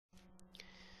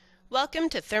Welcome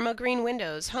to Thermo Green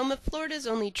Windows, home of Florida's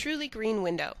only truly green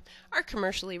window. Our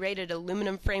commercially rated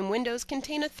aluminum frame windows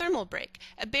contain a thermal break,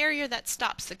 a barrier that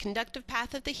stops the conductive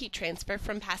path of the heat transfer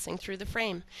from passing through the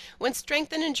frame. When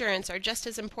strength and endurance are just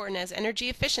as important as energy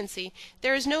efficiency,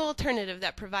 there is no alternative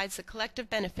that provides the collective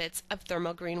benefits of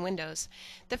Thermo Green Windows.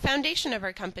 The foundation of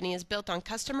our company is built on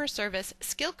customer service,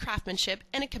 skilled craftsmanship,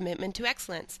 and a commitment to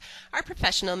excellence. Our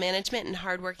professional management and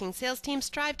hardworking sales team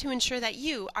strive to ensure that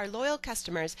you, our loyal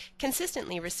customers,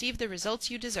 consistently receive the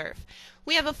results you deserve.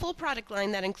 We have a full product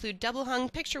line that include double-hung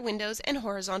picture windows and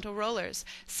horizontal rollers.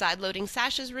 Side-loading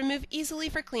sashes remove easily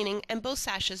for cleaning, and both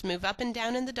sashes move up and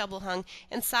down in the double-hung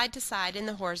and side to side in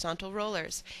the horizontal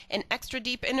rollers. An extra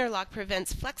deep interlock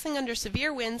prevents flexing under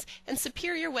severe winds, and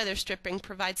superior weather stripping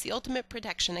provides the ultimate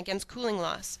protection against cooling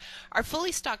loss. Our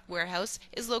fully stocked warehouse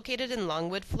is located in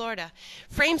Longwood, Florida.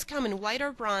 Frames come in white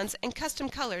or bronze, and custom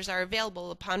colors are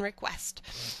available upon request.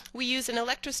 We use an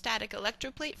electrostatic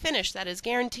electroplate finish that is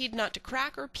guaranteed not to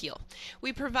crack or peel.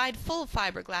 We provide full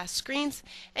fiberglass screens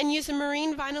and use a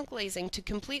marine vinyl glazing to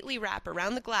completely wrap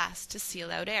around the glass to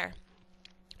seal out air.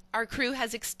 Our crew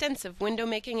has extensive window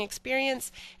making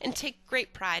experience and take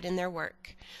great pride in their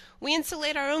work. We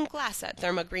insulate our own glass at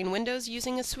Thermo Green Windows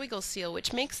using a swiggle seal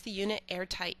which makes the unit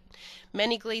airtight.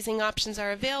 Many glazing options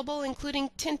are available,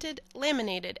 including tinted,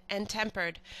 laminated, and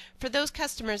tempered. For those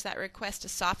customers that request a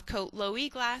soft coat LowE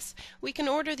glass, we can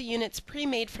order the units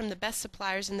pre-made from the best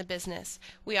suppliers in the business.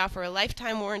 We offer a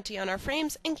lifetime warranty on our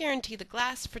frames and guarantee the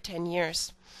glass for 10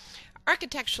 years.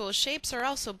 Architectural shapes are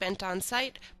also bent on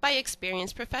site by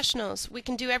experienced professionals. We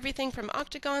can do everything from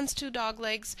octagons to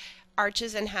doglegs,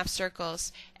 arches, and half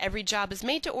circles. Every job is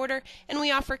made to order, and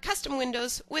we offer custom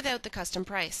windows without the custom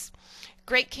price.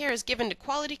 Great care is given to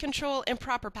quality control and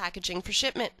proper packaging for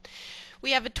shipment.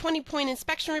 We have a 20-point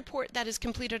inspection report that is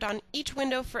completed on each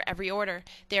window for every order.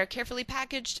 They are carefully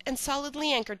packaged and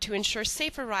solidly anchored to ensure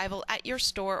safe arrival at your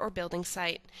store or building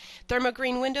site. Thermo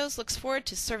Green Windows looks forward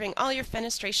to serving all your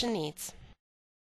fenestration needs.